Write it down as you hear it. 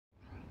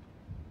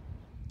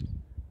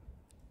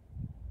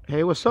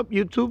Hey, what's up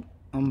YouTube?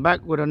 I'm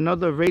back with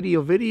another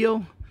radio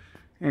video,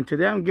 and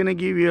today I'm gonna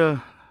give you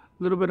a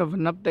little bit of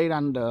an update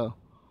on the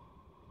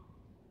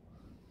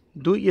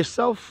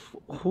do-it-yourself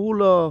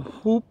hula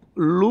hoop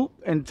loop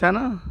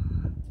antenna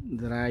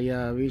that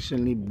I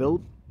recently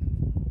built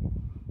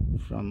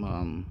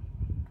from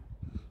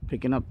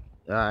picking up.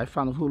 I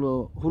found a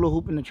hula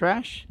hoop in the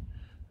trash.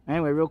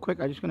 Anyway, real quick,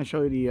 I'm just gonna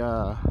show you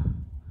the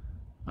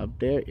up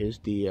there is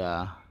the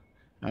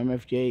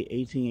MFJ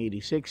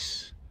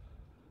 1886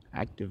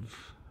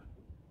 active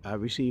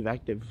receive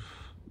active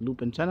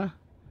loop antenna,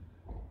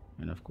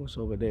 and of course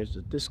over there's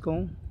the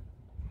disco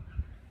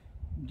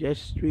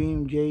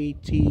Jetstream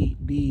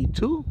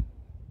JTD2,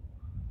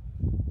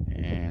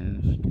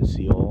 and you can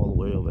see all the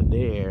way over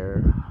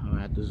there.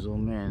 I have to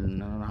zoom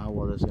in. I don't know how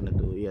well it's gonna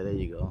do. Yeah, there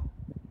you go.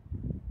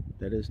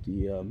 That is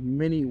the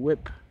mini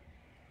whip.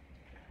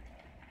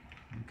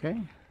 Okay,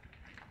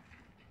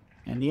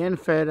 and the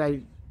end fed,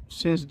 I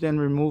since then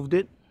removed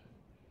it.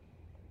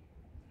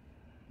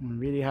 I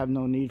really have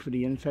no need for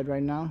the end fed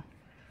right now.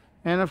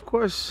 And of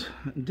course,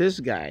 this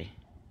guy.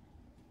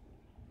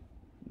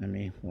 Let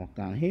me walk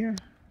down here.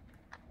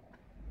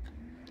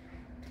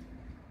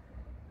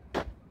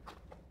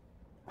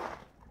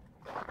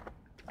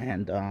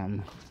 And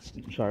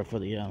sorry for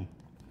the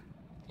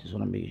just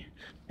want to be.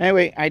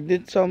 Anyway, I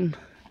did some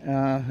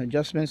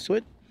adjustments to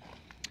it.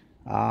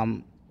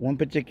 One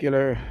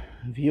particular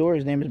viewer,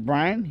 his name is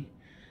Brian.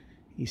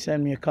 He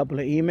sent me a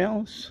couple of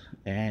emails,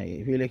 and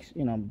he really,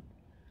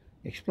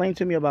 explained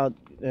to me about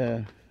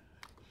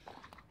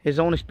his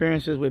own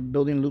experiences with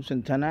building loops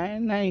antenna,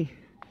 and I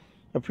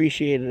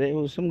appreciated it. It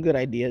was some good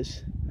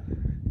ideas.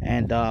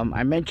 And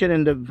I mentioned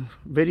in the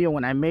video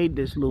when I made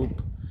this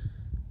loop,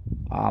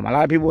 a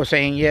lot of people were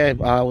saying,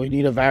 yeah, we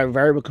need a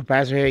variable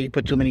capacitor here. You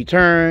put too many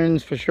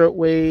turns for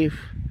shortwave.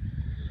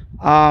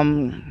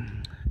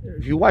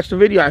 If you watch the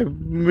video, I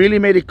really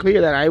made it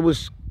clear that I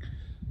was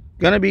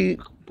gonna be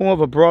more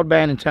of a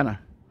broadband antenna.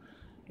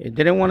 It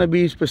didn't want to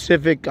be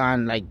specific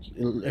on, like,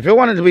 if it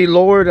wanted to be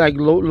lowered, like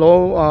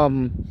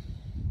long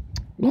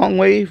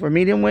wave or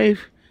medium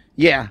wave,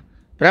 yeah.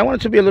 But I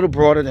wanted to be a little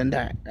broader than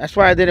that. That's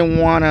why I didn't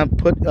want to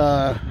put,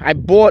 I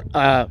bought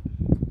a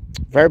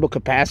variable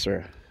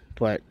capacitor,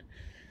 but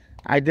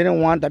I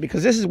didn't want that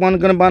because this is one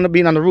going to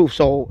be on the roof.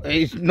 So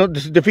it's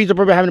this defeats the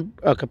purpose of having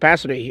a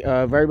capacitor,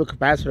 a variable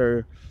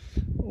capacitor,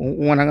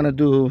 when I'm going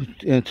to do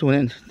tune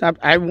in.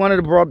 I wanted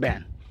a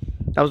broadband.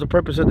 That was the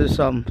purpose of this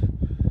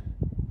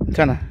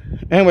antenna.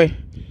 Anyway,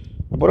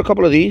 I bought a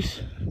couple of these.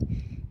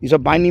 These are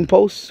binding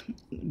posts,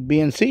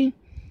 BNC.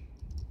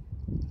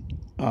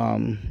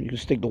 You can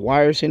stick the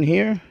wires in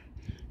here.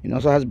 It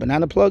also has a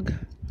banana plug.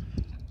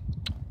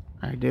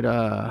 I did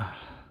the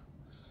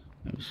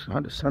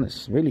sun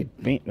is really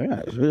bright.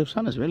 The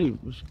sun is really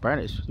bright.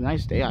 It's a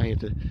nice day out here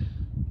to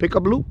pick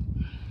up loop.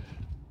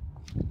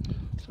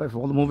 Sorry for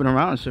all the moving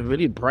around. It's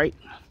really bright.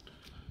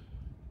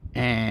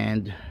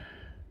 And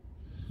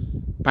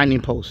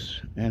binding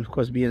posts, and of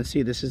course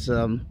BNC. This is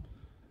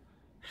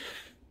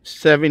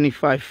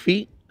 75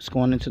 feet. It's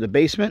going into the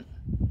basement.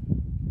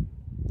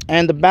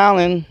 And the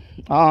balun,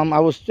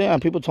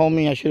 people told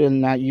me I should have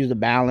not used the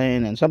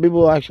balun, and some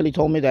people actually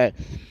told me that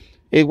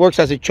it works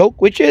as a choke,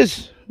 which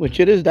it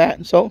is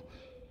that. So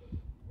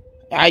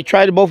I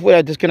tried it both ways.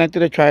 I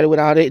disconnected it, tried it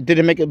without it. It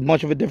didn't make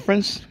much of a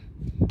difference,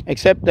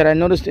 except that I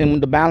noticed in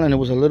the balun it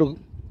was a little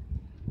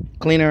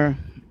cleaner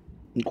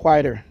and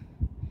quieter.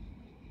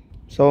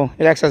 So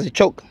it acts as a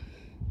choke.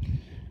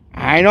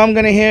 I know I'm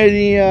gonna hear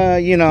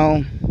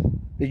the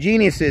the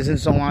geniuses and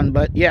so on,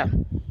 but yeah,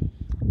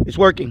 it's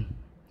working.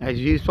 As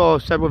you saw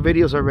several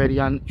videos already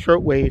on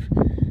shortwave,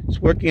 it's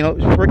working.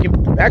 It's working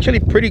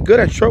actually pretty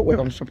good on shortwave.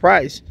 I'm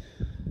surprised.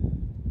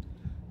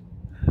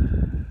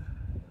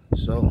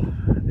 So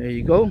there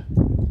you go.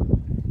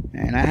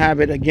 And I have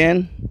it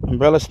again,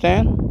 umbrella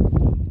stand.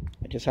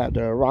 I just have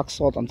the rock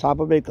salt on top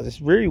of it because it's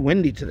very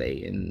windy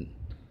today, and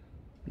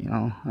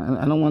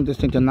I don't want this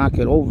thing to knock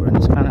it over, and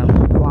it's kind of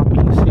floppy.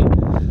 You see,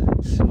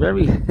 it's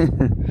very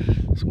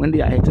it's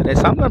windy out here today.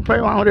 So I'm gonna play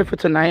around with it for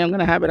tonight. I'm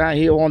gonna have it out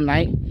here all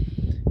night,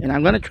 and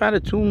I'm gonna try to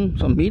tune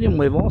some medium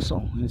wave also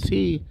and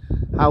see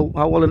how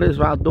well it is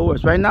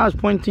outdoors. Right now it's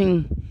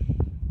pointing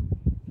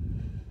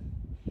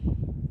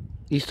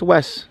east to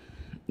west.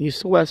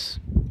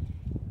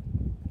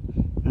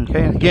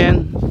 Okay, and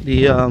again,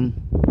 the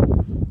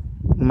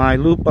my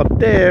loop up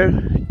there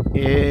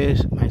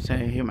is my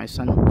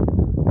son.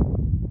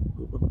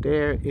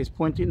 There is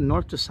pointing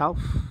north to south,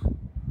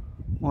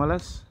 more or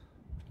less.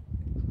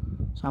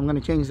 So I'm going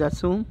to change that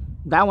soon.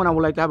 That one I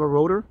would like to have a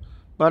rotor,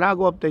 but I'll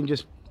go up there and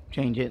just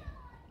change it.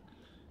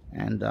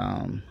 And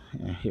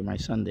hear my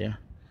son there.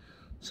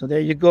 So there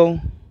you go.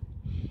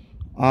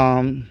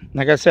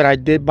 Like I said, I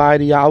did buy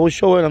the. I will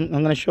show it. I'm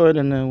going to show it,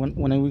 and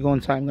when we go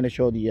inside, I'm going to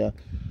show the.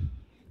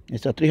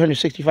 It's a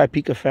 365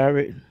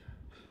 picofarad.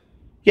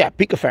 Yeah,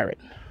 picofarad.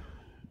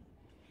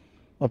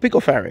 Or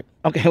picofarad.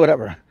 Okay,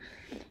 whatever.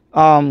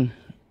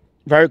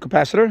 Variable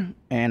capacitor,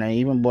 and I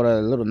even bought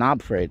a little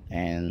knob for it,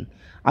 and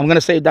I'm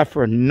gonna save that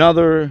for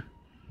another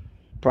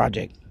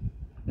project.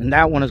 And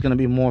that one is going to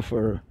be more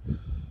for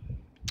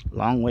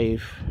long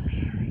wave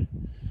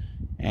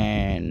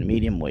and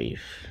medium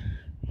wave.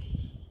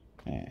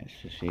 And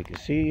so you can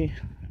see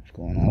it's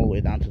going all the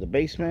way down to the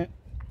basement.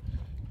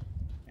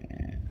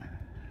 And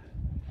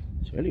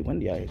it's really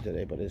windy out here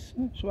today, but it's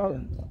about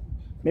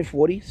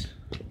mid-40s.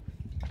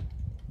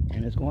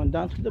 And it's going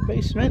down to the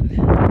basement.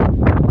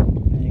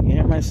 And you can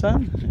hear my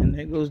son. And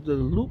there goes the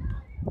loop.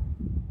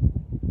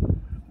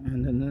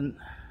 And then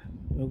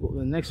we'll go,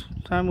 the next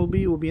time we'll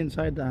be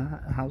inside the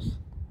house.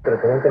 Pero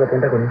todo el que lo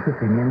cuenta con un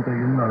sufrimiento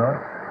y un dolor.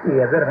 Y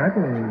es verdad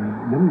que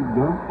yo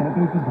creo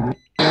que el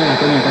sufrimiento no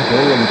tenía caso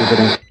de ella,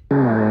 pero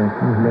una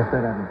de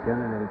estas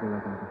adicciones de todo lo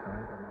que.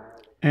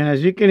 And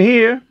as you can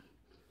hear,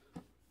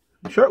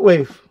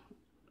 shortwave,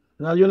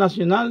 Radio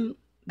Nacional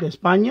de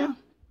España.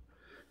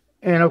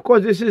 And of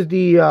course, this is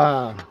the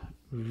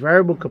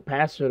variable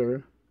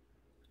capacitor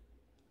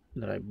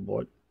that I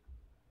bought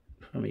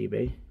from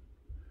eBay.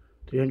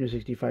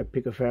 365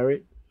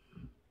 picofarad.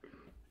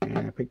 And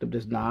I picked up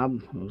this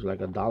knob. It was like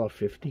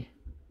 $1.50.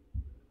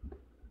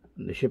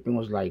 And the shipping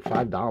was like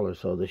 $5.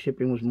 So the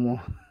shipping was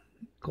more,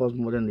 cost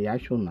more than the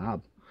actual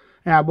knob.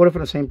 And I bought it for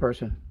the same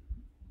person.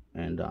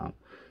 And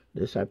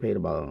this I paid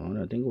about,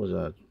 I think it was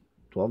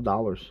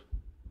 $12.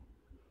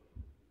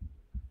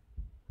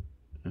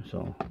 And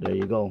so there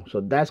you go.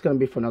 So that's going to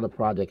be for another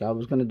project. I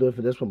was going to do it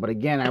for this one, but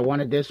again, I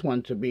wanted this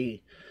one to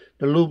be,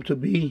 the loop to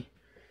be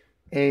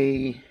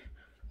a,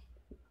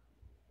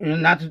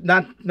 not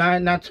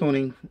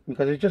tuning,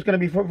 because it's just going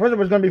to be for, first of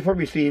all, it's going to be for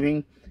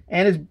receiving,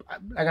 and it's,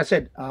 like I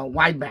said,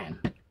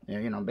 wideband,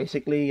 you know,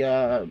 basically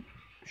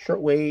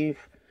shortwave.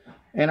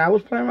 And I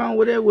was playing around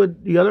with it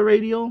with the other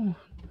radio,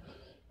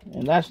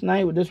 and last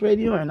night with this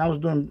radio, and I was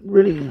doing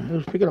really, it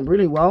was picking up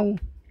really well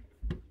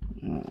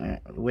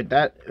with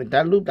that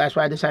loop. That's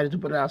why I decided to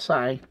put it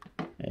outside.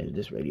 And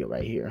this radio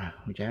right here,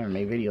 which I haven't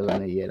made videos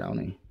on it yet,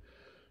 only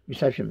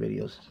reception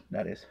videos,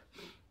 that is.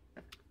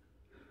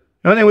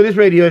 The only thing with this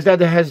radio is that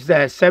it has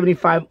that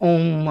 75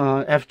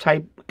 ohm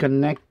F-type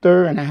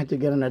connector, and I had to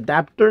get an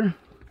adapter.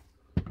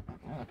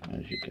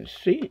 As you can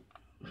see,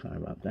 sorry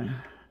about that.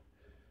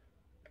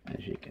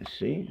 As you can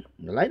see,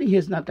 the lighting here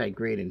is not that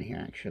great in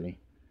here actually,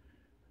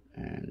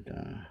 and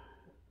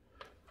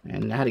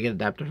I had to get an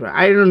adapter for it.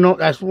 I don't know.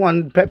 That's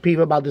one pet peeve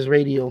about this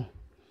radio.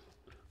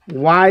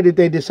 Why did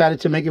they decide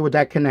to make it with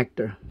that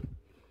connector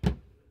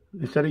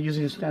instead of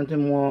using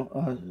something more,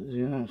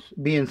 you know,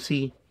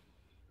 BNC?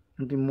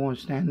 Something more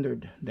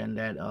standard than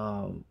that. I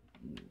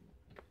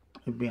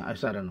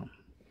don't know.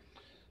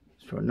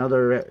 It's for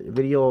another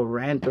video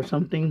rant or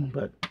something,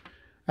 but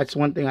that's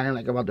one thing I didn't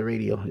like about the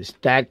radio. It's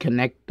that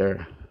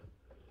connector.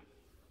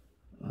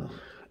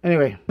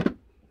 Anyway,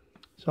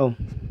 so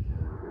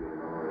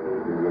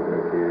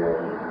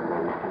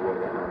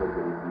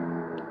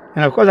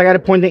and of course I got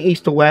it pointing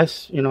east to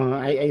west. You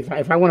know,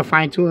 if I want to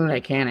fine tune it, I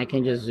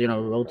can just, you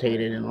know,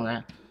 rotate it and all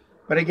that.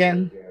 But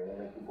again,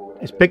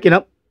 it's picking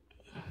up.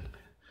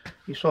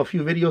 You saw a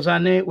few videos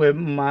on it with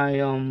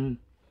my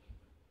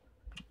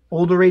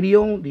older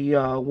radio, the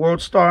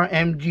WorldStar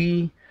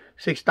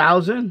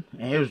MG6000,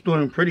 and it was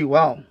doing pretty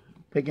well,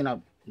 picking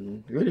up,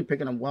 really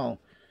picking up well.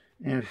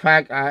 And in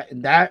fact,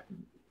 that,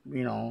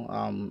 you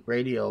know,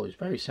 radio is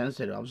very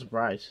sensitive. I'm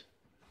surprised.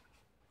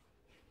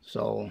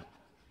 So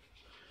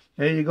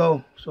there you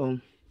go. So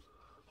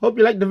hope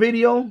you liked the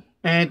video,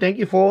 and thank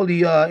you for all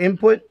the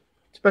input,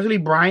 especially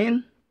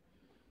Brian.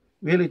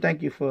 Really,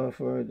 thank you for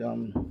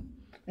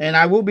and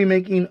I will be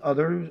making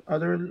other,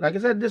 like I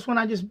said, this one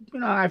I just, you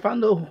know, I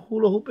found the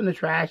hula hoop in the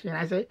trash, and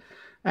I said,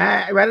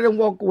 rather than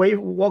walk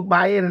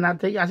by it and not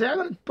take it, I said, I'm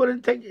gonna put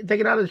it, take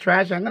it out of the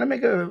trash. I'm gonna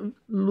make a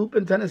loop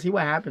antenna, see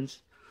what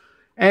happens,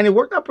 and it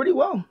worked out pretty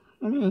well.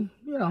 I mean,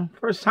 you know,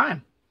 first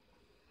time,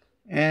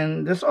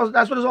 and that's what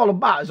it's all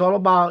about. It's all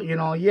about, you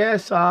know,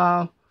 yes,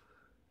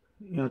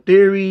 you know,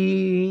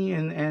 theory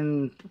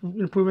and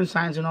you know, proven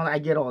science and all that. I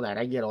get all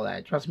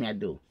that. Trust me, I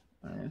do.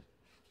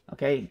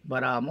 Okay,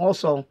 but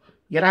also,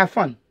 you gotta have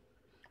fun.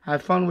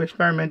 Have fun with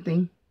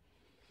experimenting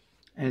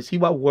and see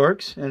what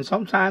works. And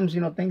sometimes,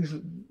 you know, things,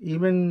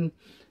 you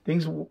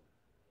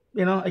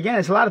know, again,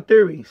 it's a lot of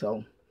theory.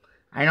 So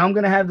I know I'm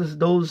gonna have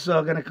those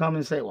gonna come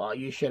and say, well,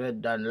 you should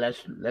have done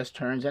less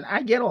turns, and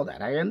I get all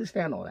that. I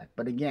understand all that.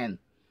 But again,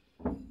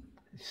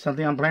 it's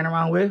something I'm playing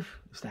around with.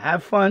 It's to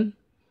have fun,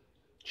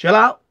 chill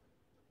out,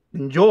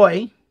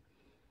 enjoy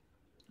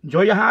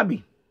your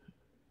hobby.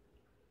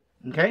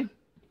 Okay.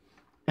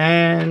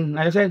 And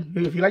like I said,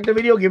 if you like the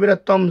video, give it a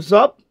thumbs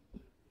up.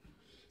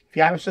 If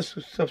you haven't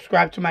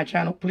subscribed to my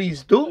channel,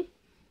 please do.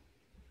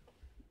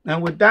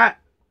 And with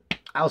that,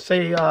 I'll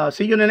say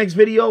see you in the next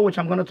video, which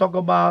I'm going to talk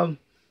about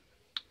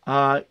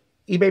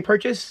eBay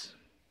purchase.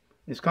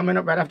 It's coming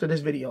up right after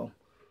this video.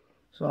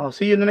 So I'll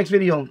see you in the next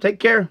video. Take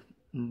care.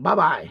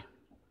 Bye-bye.